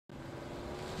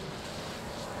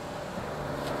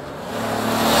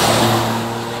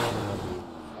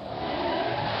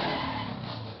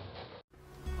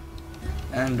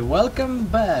And welcome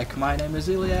back, my name is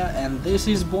Ilya and this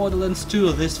is Borderlands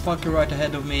 2. This fucker right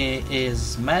ahead of me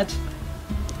is Matt.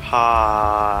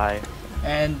 Hi.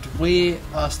 And we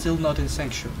are still not in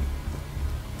Sanctuary.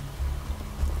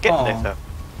 Getting there though.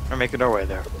 We're making our way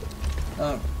there.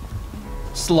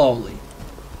 Slowly.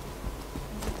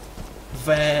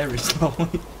 Very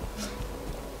slowly.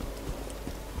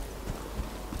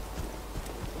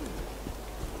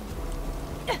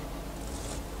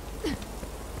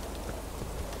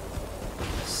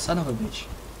 Son of a bitch.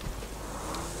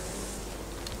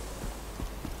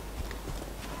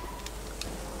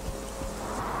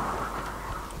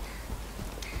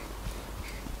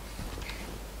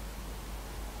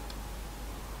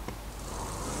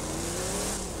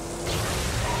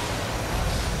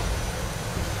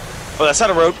 Oh, that's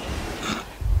not a road.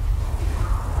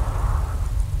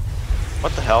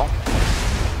 What the hell?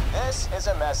 This is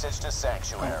a message to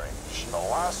Sanctuary, the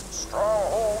last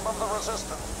stronghold of the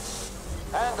Resistance.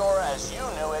 And/or as you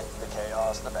knew it, the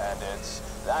Chaos, the Bandits.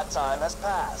 That time has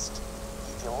passed.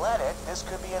 If you let it, this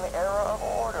could be an era of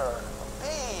order, of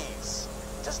peace.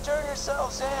 Just turn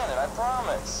yourselves in, and I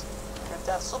promise, your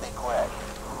deaths will be quick.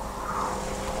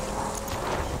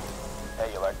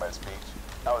 Hey, you like my speech?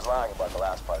 I was lying about the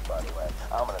last part, by the way.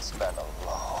 I'm gonna spend a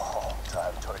long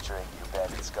time torturing you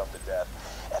bandit scum to death,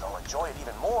 and I'll enjoy it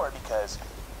even more because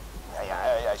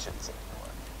I shouldn't say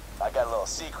more. I got a little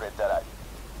secret that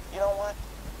you know what?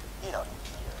 You don't need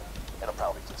to hear it. It'll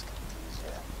probably just confuse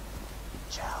you.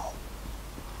 Ciao.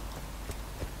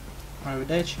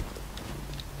 Arrivederci.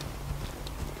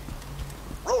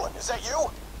 Roland, is that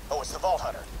you? Oh, it's the Vault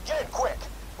Hunter. Get in quick.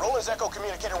 Roland's echo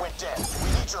communicator went dead.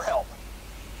 We need your help.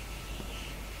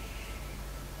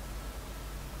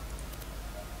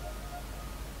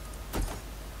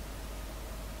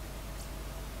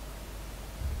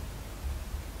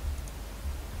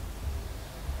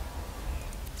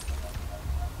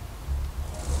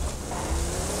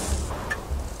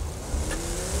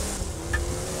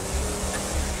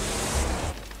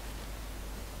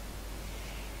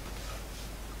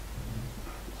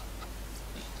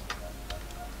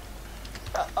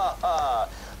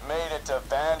 Made it to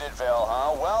Banditville,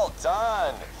 huh? Well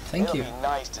done. Thank you. It'll be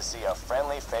nice to see a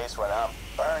friendly face when I'm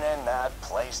burning that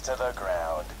place to the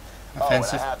ground.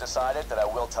 Offensive. Oh, and I have decided that I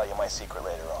will tell you my secret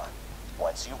later on,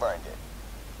 once you burned it.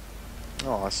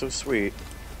 Oh, that's so sweet.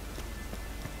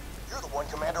 You're the one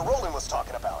Commander Roland was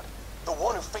talking about. The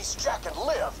one who faced Jack and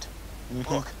lived.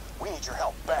 Look, we need your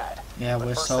help bad. Yeah, but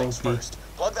we're first so things OP. first.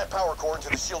 Plug that power cord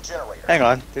into the shield generator. Hang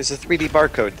on, there's a 3D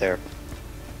barcode there.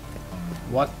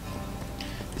 What?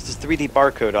 There's a 3D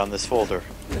barcode on this folder.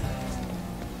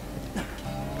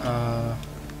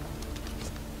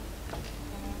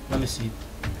 Let me see.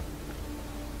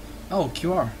 Oh,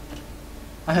 QR.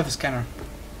 I have a scanner.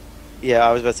 Yeah,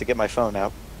 I was about to get my phone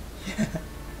out.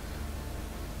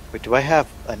 Wait, do I have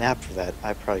an app for that?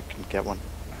 I probably can get one.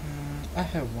 I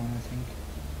have one, I think.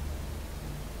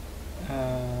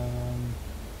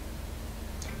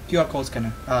 QR code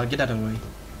scanner. Get out of the way.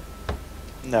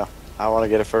 No, I want to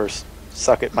get it first.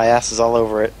 Suck it, my ass is all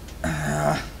over it.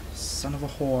 Son of a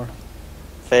whore.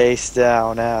 Face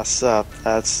down, ass up.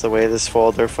 That's the way this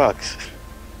folder fucks.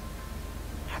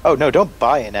 Oh no, don't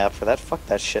buy an app for that. Fuck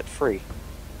that shit, free.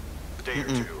 A day or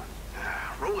two.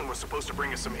 Roland was supposed to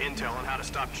bring us some intel on how to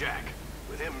stop Jack.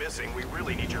 With him missing, we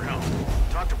really need your help.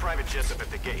 Talk to Private Jessup at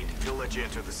the gate. He'll let you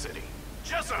enter the city.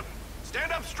 Jessup!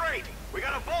 Stand up straight! We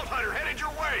got a Vault Hunter headed your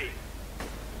way!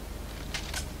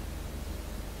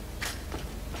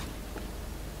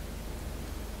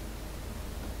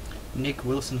 Nick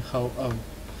Wilson, how? Oh.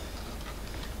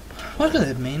 What does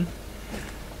that mean?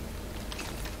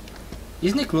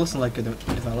 Is Nick Wilson like a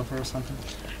developer or something?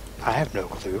 I have no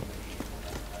clue.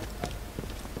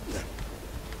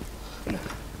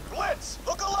 Blitz!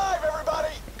 Look alive,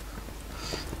 everybody!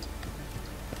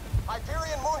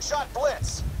 Hyperion Moonshot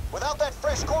Blitz! Without that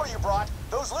fresh core you brought,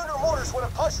 those lunar mortars would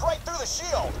have punched right through the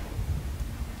shield!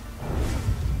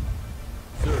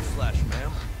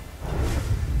 Sir/ma'am.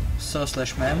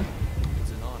 Sir/ma'am.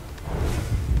 It's an honor.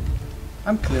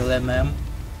 I'm clearly a ma'am.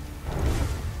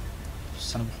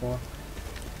 Son of a whore.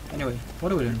 Anyway,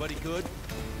 what are we doing? Everybody good?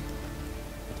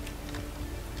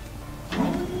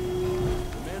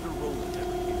 Commander Roland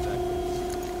never came back from the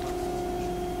secret reconnaissance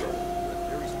mission. You had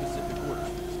very specific orders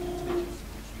for this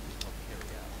contingency, which you can help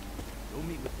carry out. Go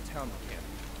meet with the town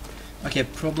mechanic. Okay,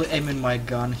 probably aiming my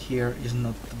gun here is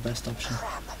not the best option.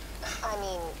 Crap. I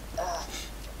mean,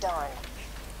 darn.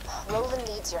 Roland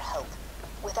needs your help.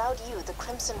 Without you, the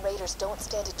Crimson Raiders don't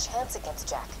stand a chance against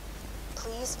Jack.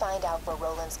 Please find out where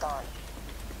Roland's gone.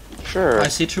 Sure. I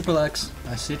see triple X.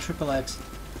 I see triple X.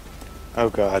 Oh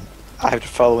god. I have to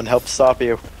follow and help stop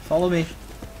you. Follow me.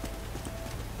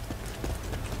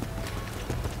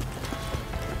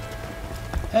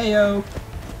 Hey yo.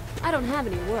 I don't have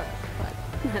any work, but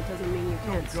that doesn't mean you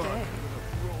can't stay.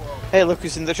 Hey, look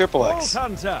who's in the Triple X.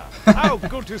 Vault Hunter! How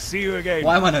good to see you again.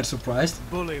 Why am I not surprised?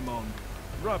 Bullymon.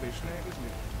 Rubbish name, isn't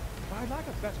it? I'd like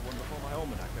a better one before my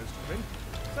almanac goes to print.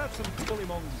 Search some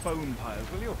Bullymon bone piles,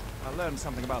 will you? I'll learn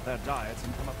something about their diets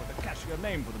and come up with a catchier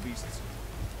name for the beasts.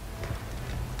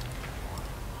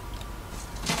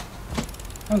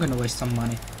 I'm gonna waste some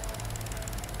money.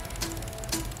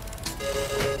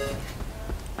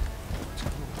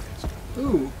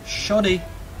 Ooh, shoddy.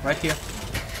 Right here.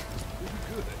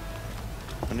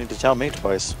 You need to tell me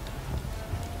twice.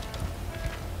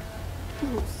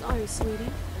 Oh, sorry,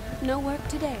 sweetie. No work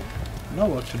today. No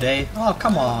work today. Oh,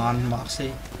 come on,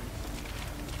 Moxie.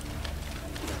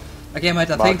 Okay, mate,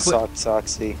 I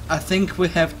think we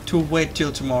have to wait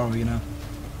till tomorrow, you know.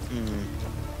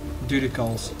 Duty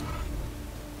calls.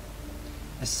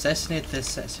 Assassinate the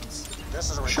assassins. This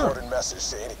is a recorded message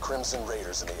to any Crimson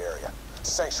Raiders in the area.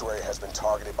 Sanctuary has been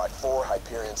targeted by 4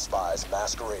 Hyperion spies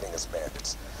masquerading as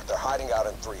bandits. They're hiding out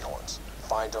in Three Horns.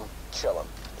 Find them, kill them,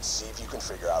 and see if you can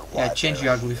figure out why. Yeah, change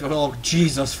your ugly. Oh,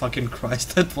 Jesus fucking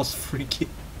Christ, that was freaky.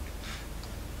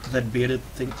 That bearded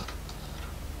thing.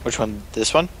 Which one?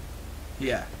 This one?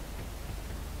 Yeah.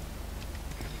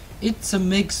 It's a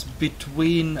mix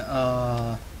between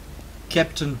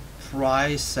Captain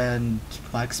Price and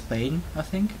Max Payne, I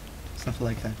think. Something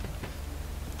like that.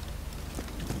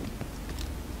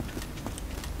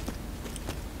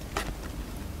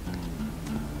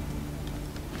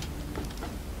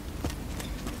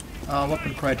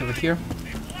 Weapon crate over here.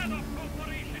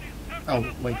 Oh,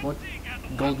 wait, what?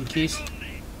 Golden keys?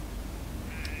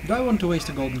 Do I want to waste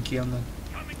a golden key on that?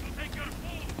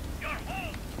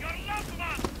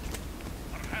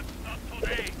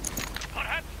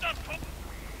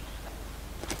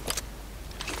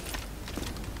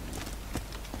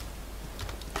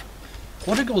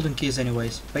 What are golden keys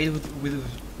anyways? Paid with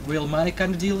real money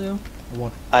kind of dealio? Or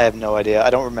what? I have no idea. I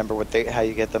don't remember how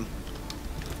you get them.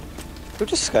 Who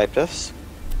just Skyped us?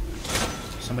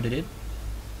 Somebody did?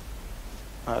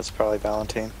 Oh, it's probably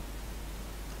Valentine.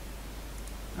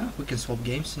 Oh, we can swap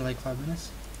games in like 5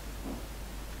 minutes.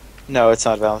 No, it's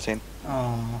not Valentine.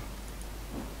 Oh.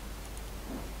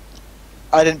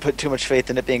 I didn't put too much faith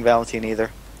in it being Valentine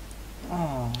either.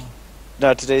 Oh.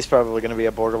 No, today's probably going to be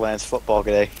a Borderlands football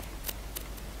day.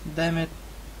 Damn it.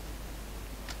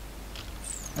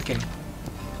 Okay.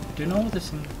 Do you know what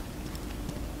this?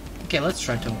 Okay, let's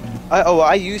try to open it.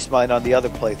 I used mine on the other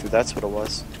playthrough. That's what it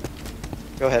was.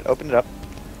 Go ahead, open it up.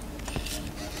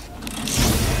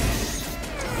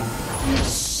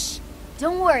 Shh.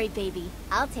 Don't worry, baby.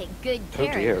 I'll take good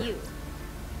care of you.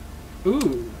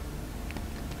 Ooh.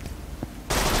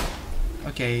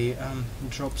 Okay,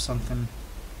 drop something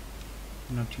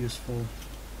not useful.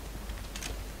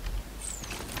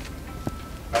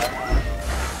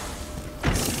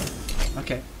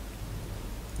 Okay.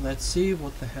 Let's see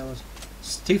what the hell is...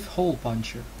 Stiff hole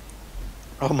puncher.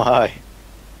 Oh my.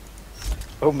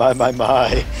 Oh my.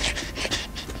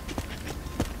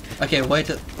 Okay, wait.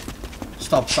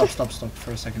 Stop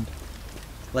for a second.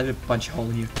 Let me punch a hole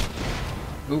in you.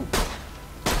 Ooh.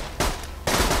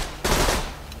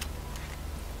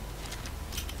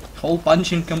 Hole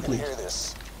punching complete. You hear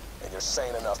this, and you're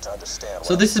sane enough to understand.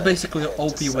 So this is basically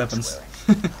OP weapons.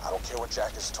 I don't care what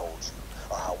Jack has told you,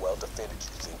 or how well defended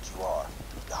you think you are.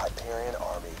 The Hyperion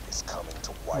army is coming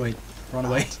to wipe. Wait, run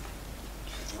away.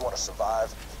 If you want to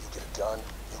survive, you get a gun,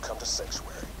 you come to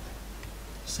Sanctuary.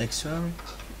 Sanctuary?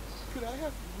 Could I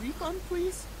have refund,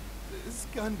 please? This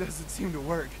gun doesn't seem to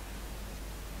work.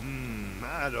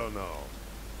 I don't know.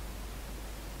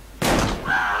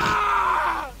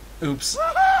 Oops.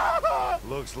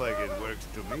 Looks like it works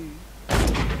to me.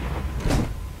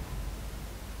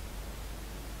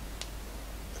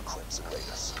 The Crimson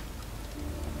Raiders.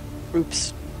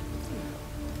 Oops.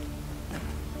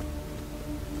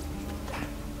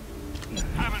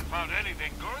 Haven't found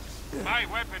anything good? My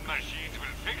weapon machines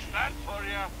will fix that for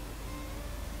you.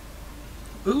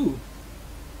 Ooh.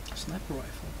 Sniper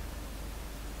rifle.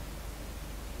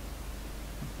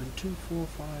 2, 4,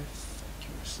 5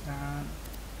 accuracy.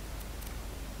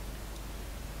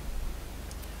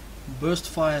 Burst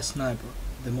fire sniper,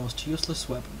 the most useless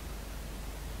weapon.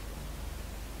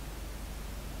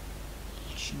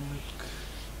 Check.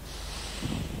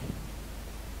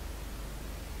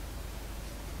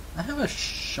 I have a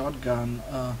shotgun,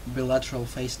 bilateral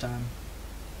FaceTime.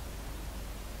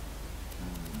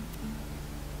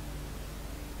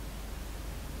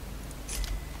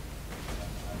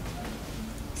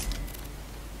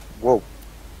 Whoa.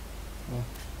 Oh.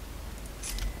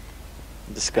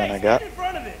 This gun I got. In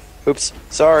front of this. Oops.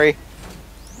 Sorry.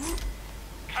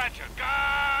 Catch a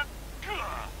gun!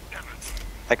 Gah, damn it.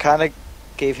 I kind of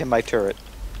gave him my turret.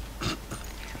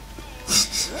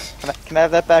 Can I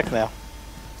have that back now?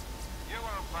 You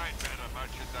won't find better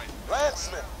merchandise.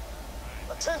 Landsman,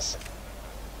 attention.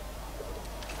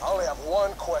 I only have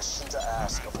one question to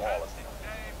ask of all of you.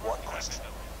 One question.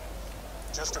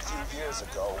 Just a few years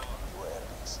ago, we were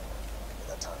enemies. And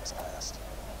that time has passed.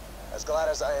 As glad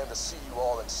as I am to see you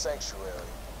all in Sanctuary,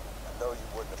 I know you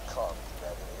wouldn't have come if you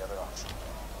had any other option.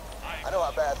 I know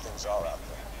how bad things are out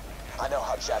there. I know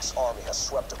how Jack's army has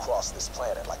swept across this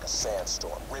planet like a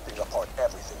sandstorm, ripping apart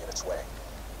everything in its way.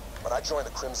 When I joined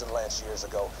the Crimson Lance years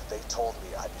ago, they told me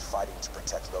I'd be fighting to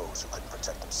protect those who couldn't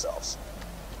protect themselves.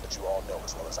 But you all know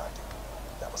as well as I do,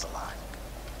 that was a lie.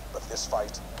 But this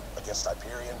fight against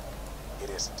Hyperion, it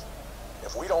isn't.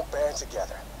 If we don't band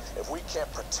together, if we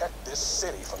can't protect this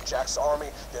city from Jack's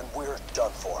army, then we're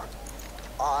done for.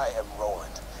 I am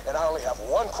Roland, and I only have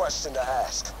one question to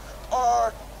ask.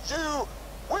 Are you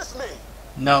with me?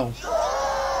 No.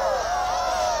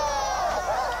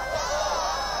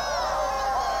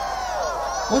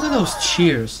 What are those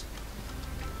cheers?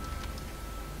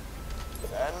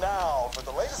 And now for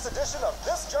the latest edition of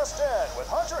This Just In with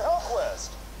Hunter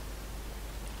Hellquist.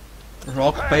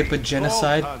 Rock, paper,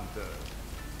 genocide.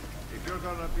 If you're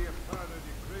gonna be a part of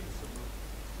the Crimson,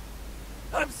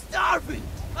 I'm starving!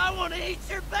 I want to eat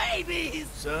your babies!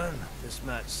 Son, this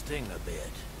might sting a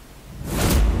bit.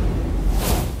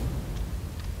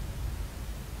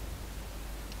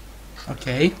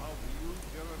 Okay. how to use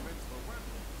your invincible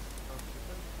weapons, don't you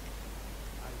think?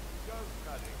 I just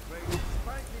got a great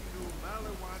spanking new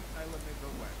Malawan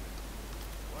elemental weapon.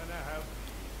 Wanna help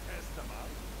me test them out?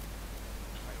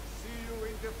 I'll see you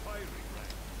in the firing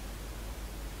range.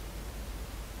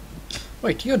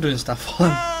 Wait, you're doing stuff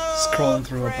while I'm scrolling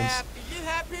through weapons. Crap. Is you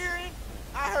Hyperion?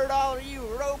 I heard all of you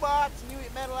were robots and you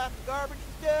eat metal after garbage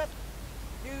and stuff.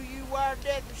 Knew you wired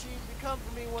death machines to come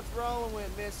for me once Roland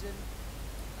went missing.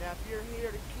 Now, if you're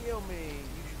here to kill me,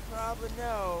 you should probably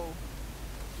know.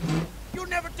 You'll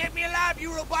never take me alive,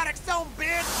 you robotic son of a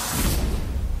bitch!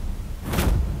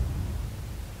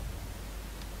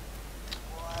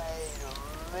 Wait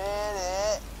a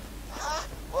minute. Ha!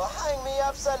 Well, hang me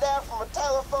upside down from a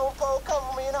telephone pole,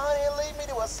 cover me in honey, and lead me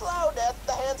to a slow death at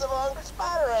the hands of hungry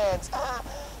spider ants.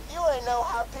 You ain't no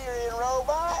Hyperion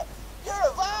robot. You're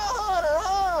a vile hunter,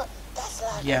 huh? That's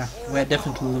like Yeah, we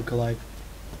definitely look alike.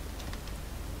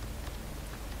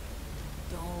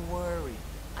 Don't worry.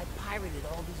 I pirated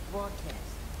all these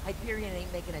broadcasts. Hyperion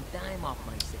ain't making a dime off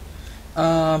my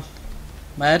city.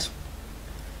 Matt?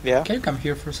 Yeah? Can you come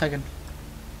here for a second?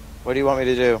 What do you want me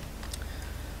to do?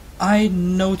 I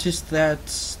noticed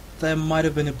that there might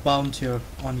have been a bounty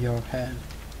on your head.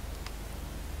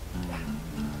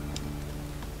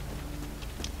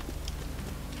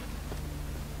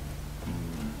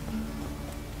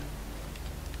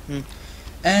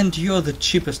 And you're the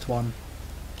cheapest one.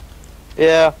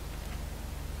 Yeah.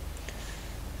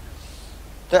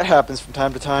 That happens from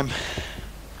time to time.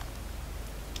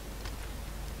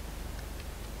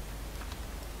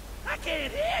 I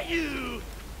can't hear you!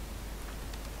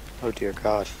 Oh dear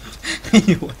God.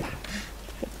 Anyway.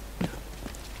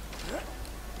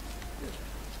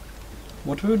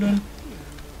 What were we doing?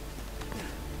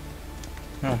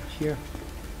 Oh, here.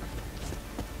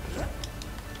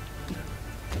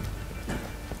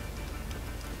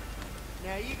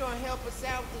 Now, you gonna help us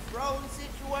out with this Roland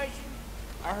situation?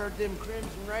 I heard them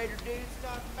Crimson Raider dudes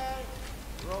talking about it.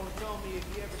 Roland told me if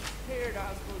you ever disappeared, I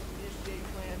was supposed to initiate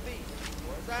Plan B.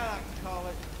 Or as I like to call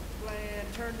it, Plan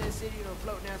turn this city into a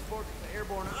floating ass fortress of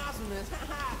airborne awesomeness.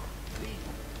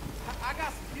 I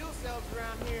got some fuel cells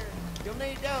around here. You'll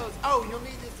need those. Oh, you'll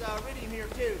need this iridium here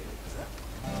too.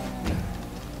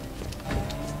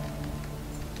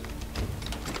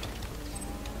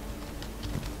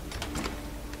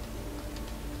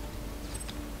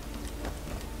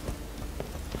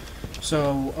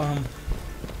 So,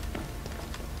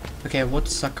 okay,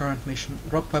 what's our current mission?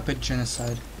 Rock Puppet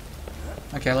Genocide.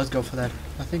 Okay, let's go for that,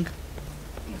 I think.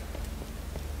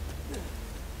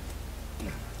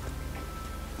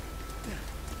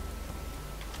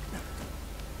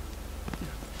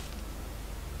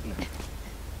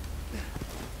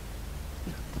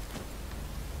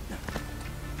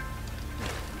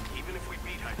 Even if we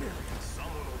beat Hyperion,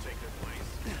 someone will take their place.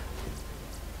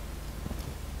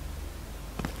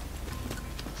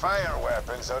 Fire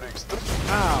weapons are extremely...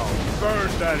 Now,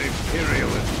 burn that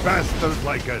Imperialist bastard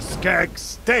like a skag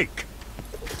steak!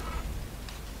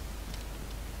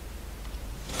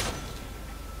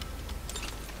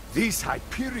 This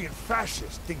Hyperion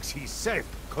fascist thinks he's safe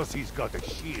because he's got a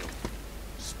shield.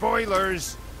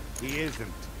 Spoilers, he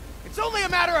isn't. It's only a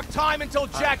matter of time until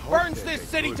Jack burns this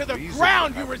city to the reason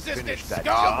ground, you you haven't resistant finished that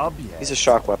scum! job yet. He's a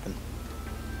shock weapon.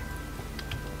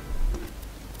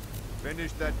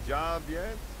 Finished that job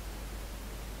yet?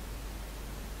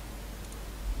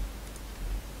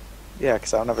 Yeah,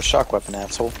 because I don't have a shock weapon,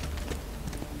 asshole.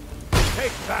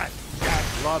 Take that, Jack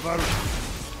lover.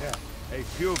 Yeah, a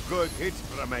few good hits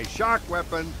from a shock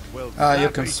weapon will You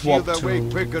sadly can swap shield away to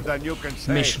quicker than you can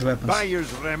say mission weapons.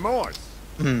 buyer's remorse.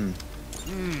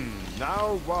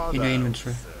 Now what in your else?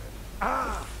 inventory.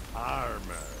 Armor.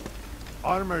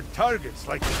 Armored targets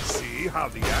like to see how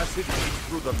the acid eats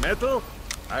through the metal.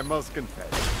 I must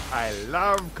confess, I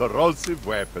love corrosive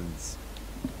weapons.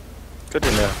 Good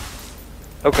to know.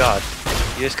 Oh god,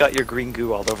 you just got your green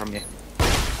goo all over me.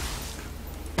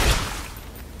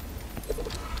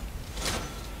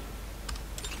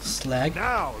 Slag.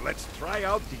 Now let's try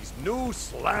out these new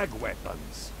slag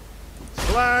weapons.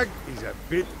 Slag is a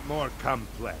bit more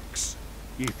complex.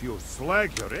 If you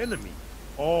slag your enemy,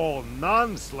 all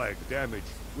non-slag damage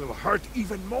will hurt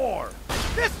even more.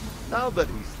 Now that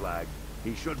he's slagged,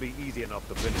 he should be easy enough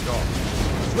to finish off.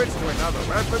 Switch to another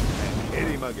weapon and hit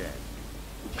him again.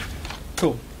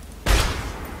 Cool.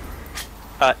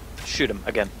 Shoot him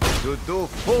again. To do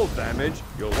full damage,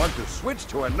 you'll want to switch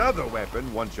to another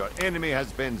weapon once your enemy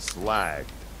has been slagged.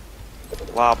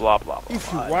 Blah blah blah blah.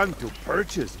 If you want to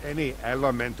purchase any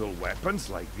elemental weapons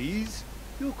like these,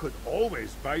 you could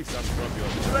always buy some from your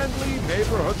friendly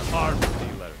neighborhood arms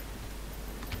dealer.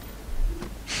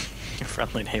 Your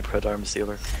friendly neighborhood arms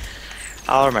dealer.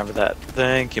 I'll remember that.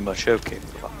 Thank you much. Okay.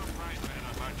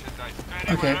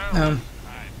 Okay.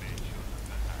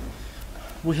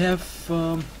 We have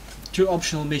 2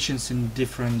 optional missions in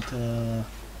different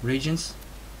regions.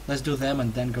 Let's do them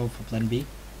and then go for plan B.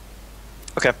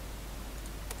 Okay.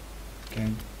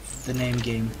 Okay. The name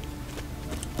game.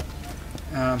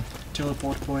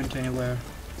 Teleport point anywhere.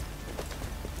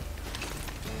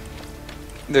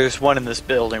 There's one in this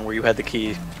building where you had the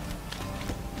key.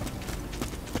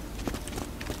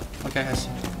 Okay, I see.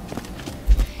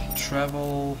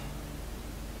 Travel.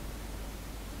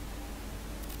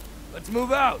 Let's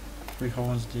move out! 3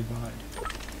 horns divide.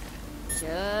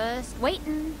 Just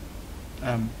waiting.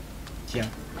 Yeah.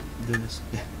 Do this.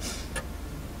 Yeah.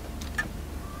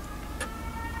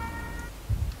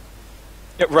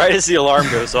 Right as the alarm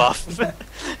goes off.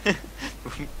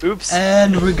 Oops.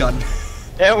 And we're gone.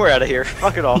 And we're out of here.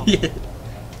 Fuck it all. Yeah.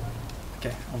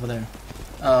 Okay, over there.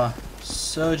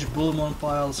 Search Bullimon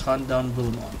piles, hunt down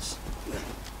Bullimons.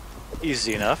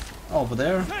 Easy enough. Over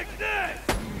there. Take this!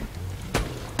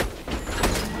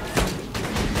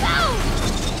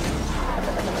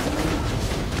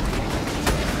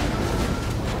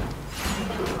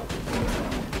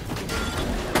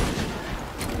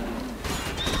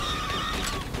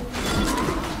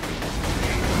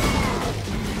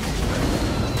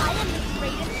 I am the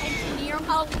greatest engineer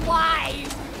alive!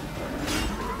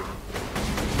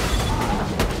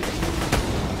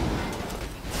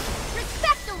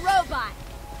 Respect the robot!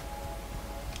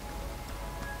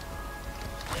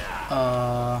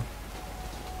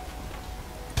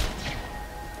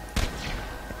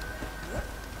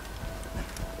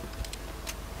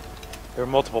 There are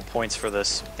multiple points for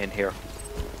this in here.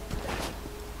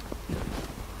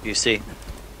 You see?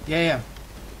 Yeah.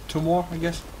 2 more, I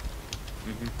guess.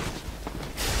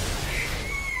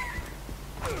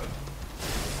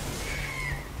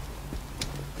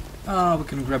 We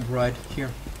can grab right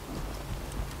here.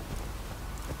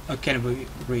 Oh, can we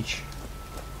reach?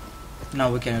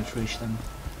 No, we cannot reach them.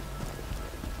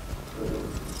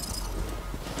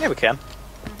 Yeah, we can.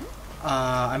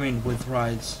 I mean with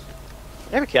rides.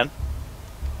 Yeah, we can.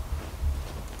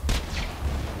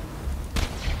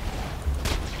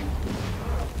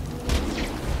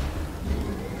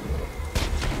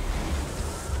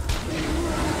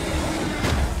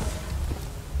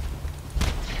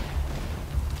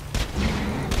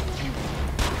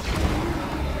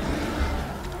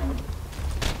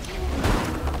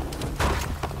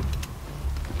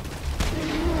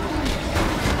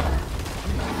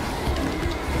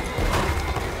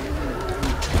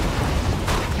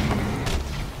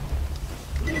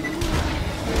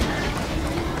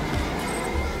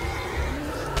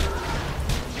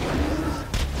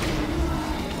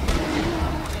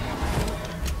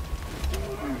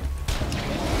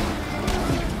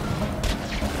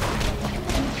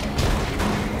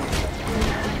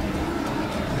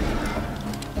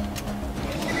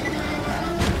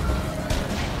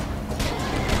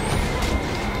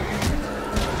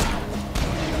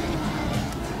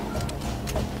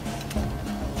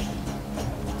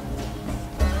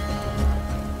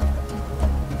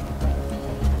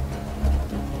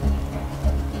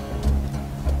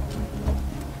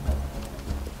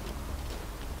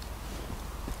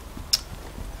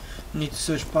 Need to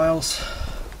search piles.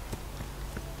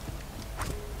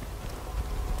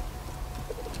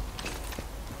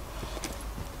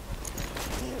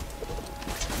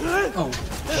 Oh,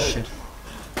 shit.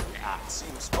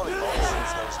 Seems fully used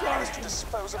those guys to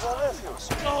dispose of their refuse.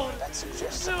 That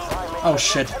suggests a primal Oh,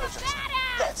 shit. intelligence.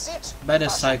 That's it. Better I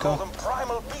shall psycho. call them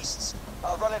primal beasts.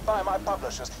 I'll run it by my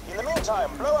publishers. In the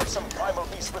meantime, blow up some primal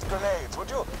beasts with grenades, would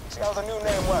you? See how the new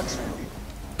name works for you.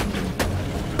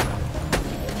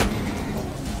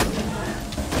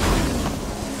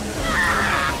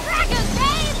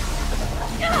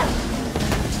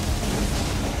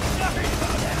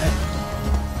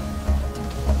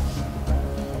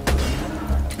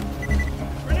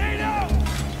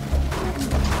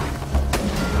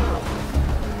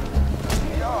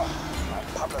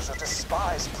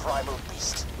 Despise primal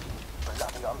beast.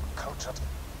 Bloody uncultured.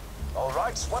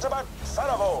 Alright, what about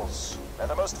Thunderbolts? They're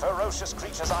the most ferocious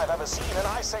creatures I've ever seen, and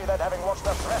I say that having watched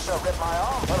the pressure rip my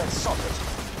arm from its socket.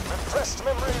 Repressed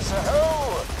memories,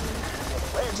 oh!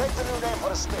 Well, you take the new name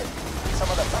for a spin. Some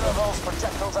of the Thunderbolts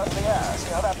projectiles out in the air.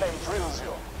 See how that name thrills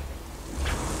you.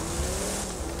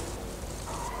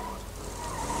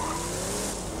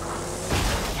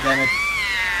 Damn it.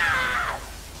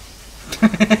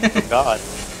 Oh god.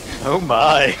 Oh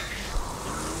my.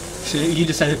 So you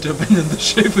decided to abandon the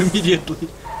ship immediately.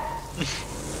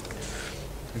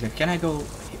 Okay, can I go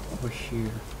over here?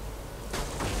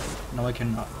 No, I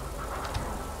cannot.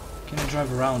 Can I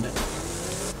drive around it?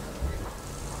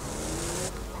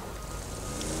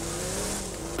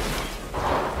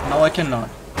 No, I cannot.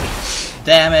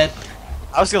 Damn it.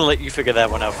 I was gonna let you figure that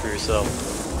one out for yourself.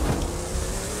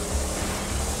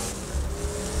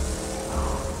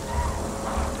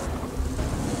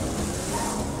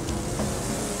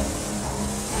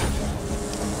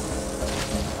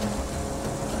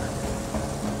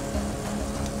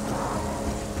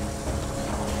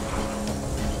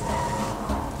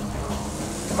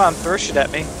 Come on, throw shit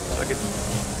at me so I can.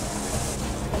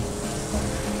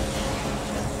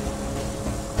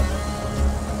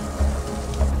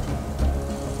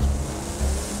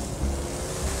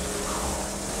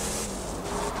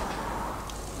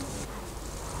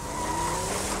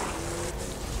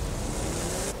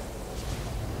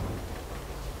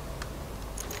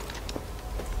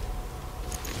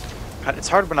 God, it's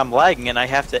hard when I'm lagging and I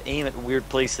have to aim at weird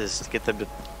places to get them to.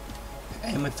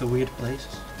 Aim at the weird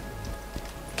places.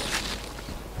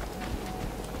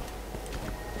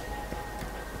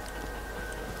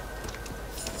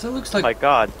 So it looks like Oh my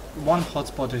god. one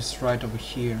hotspot is right over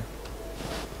here.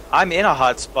 I'm in a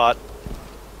hot spot.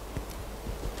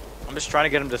 I'm just trying to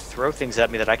get him to throw things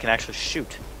at me that I can actually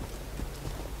shoot.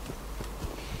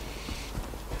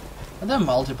 Are there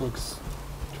multiples?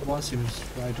 One seems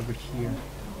right over here.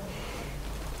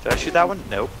 Did I shoot that one?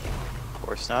 Nope. Of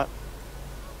course not.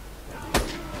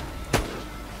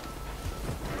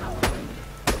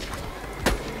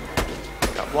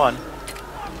 Got one.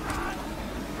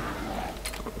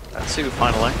 Got two,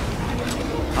 finally.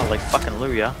 Oh, like fucking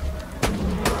Luya.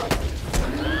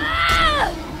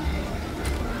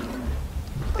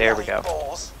 There we go.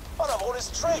 Balls. One of all his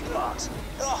trademarks.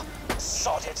 Ugh,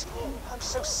 sod it. I'm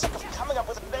so sick of coming up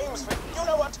with names for, you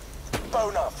know what?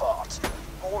 Bonafart.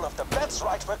 All of them. That's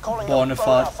right, we're calling them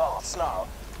Bonafart. Bonafarts now.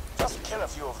 Just kill a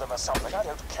few of them or something. I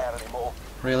don't care anymore.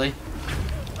 Really?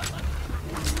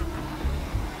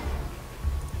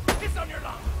 Piss on your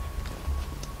lung.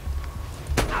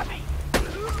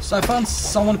 So I found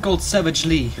someone called Savage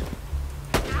Lee.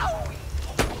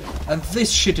 And this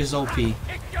shit is OP. Piss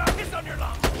on your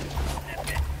lung.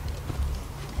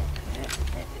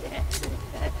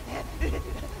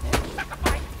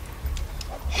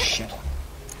 Shit.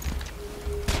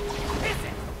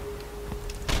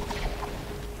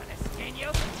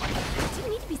 You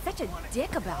need to be such a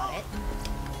dick about it.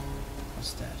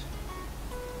 What's that?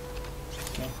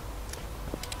 Okay.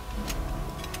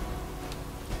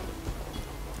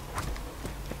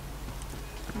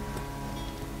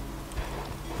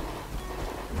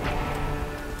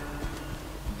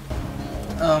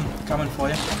 Coming for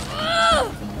you.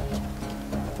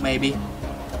 Maybe.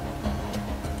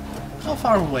 How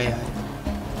far away are you?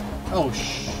 Oh,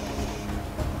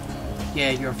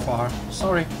 yeah, you're far.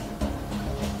 Sorry.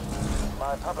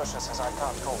 My publisher says I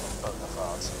can't call them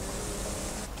Bonafarts.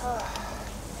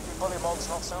 Maybe Bullymog's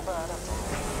not so bad after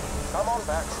all. Come on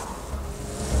back.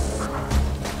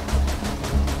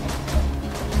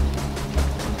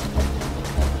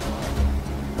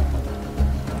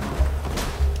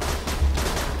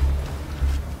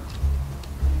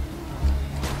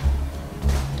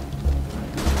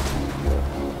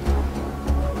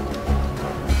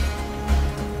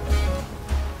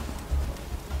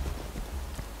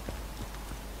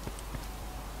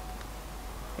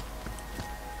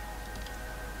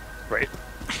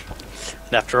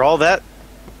 After all that,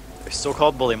 they're still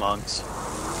called bullymongs.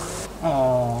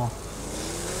 Aww.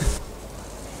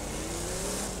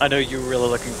 I know you're really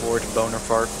looking forward to Boner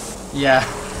Fart. Yeah.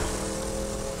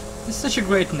 It's such a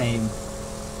great name.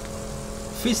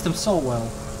 Fits them so well.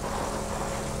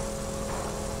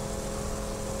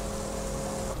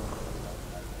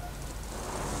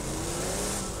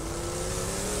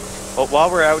 Well,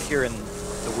 while we're out here in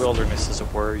the wilderness, is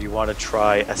where you want to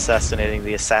try assassinating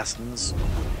the assassins.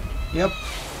 Yep.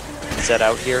 Is that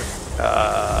out here?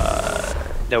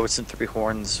 No, it's in Three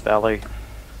Horns Valley.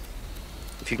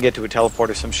 If you can get to a teleport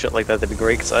or some shit like that, that'd be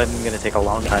great, because I'm gonna take a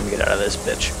long time to get out of this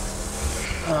bitch.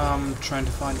 Trying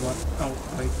to find one. Oh,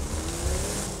 wait.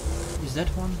 Is that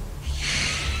one?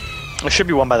 There should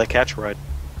be one by the catch ride.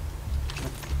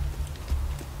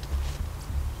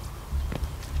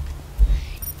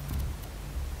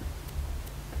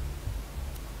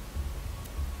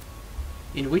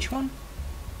 In which one?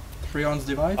 Three Horns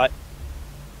Divide?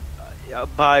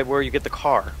 By where you get the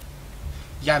car.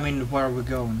 Yeah, I mean, where are we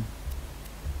going?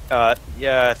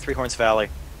 Yeah, Three Horns Valley.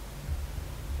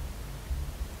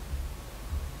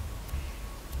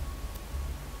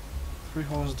 Three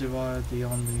Horns Divide, the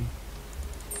only...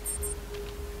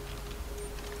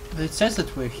 But it says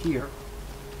that we're here.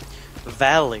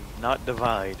 Valley, not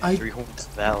divide. I- Three Horns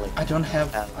Valley. I don't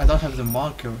have the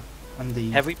marker on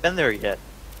the... Have we been there yet?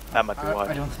 That might be why.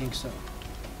 I don't think so.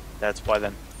 That's why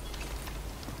then.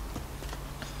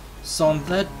 So on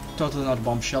that totally not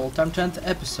bombshell, time to end the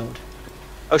episode.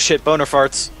 Oh shit, boner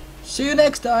farts. See you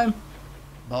next time!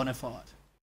 Bonafide.